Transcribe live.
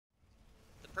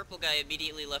purple guy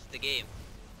immediately left the game.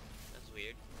 That's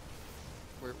weird.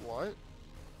 Wait, what?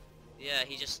 Yeah,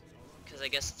 he just... Because I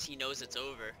guess he knows it's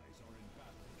over.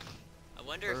 I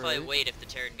wonder if I Alright. wait if the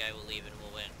Terran guy will leave and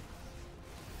we'll win.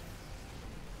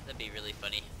 That'd be really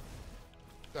funny.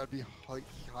 That'd be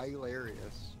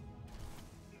hilarious.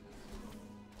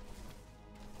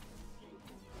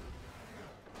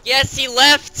 Yes, he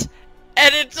left!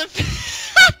 And it's a...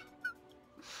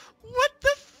 What the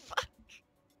fuck?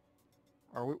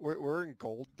 Are we're in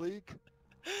Gold League?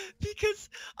 Because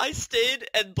I stayed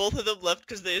and both of them left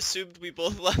because they assumed we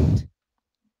both left.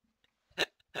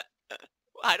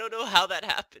 I don't know how that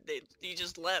happened. He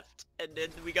just left, and then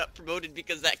we got promoted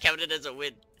because that counted as a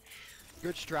win.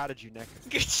 Good strategy, Nick.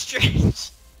 Good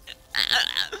strange.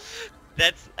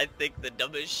 That's, I think, the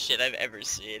dumbest shit I've ever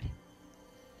seen.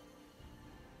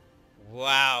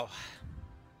 Wow.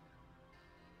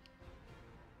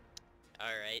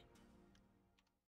 Alright.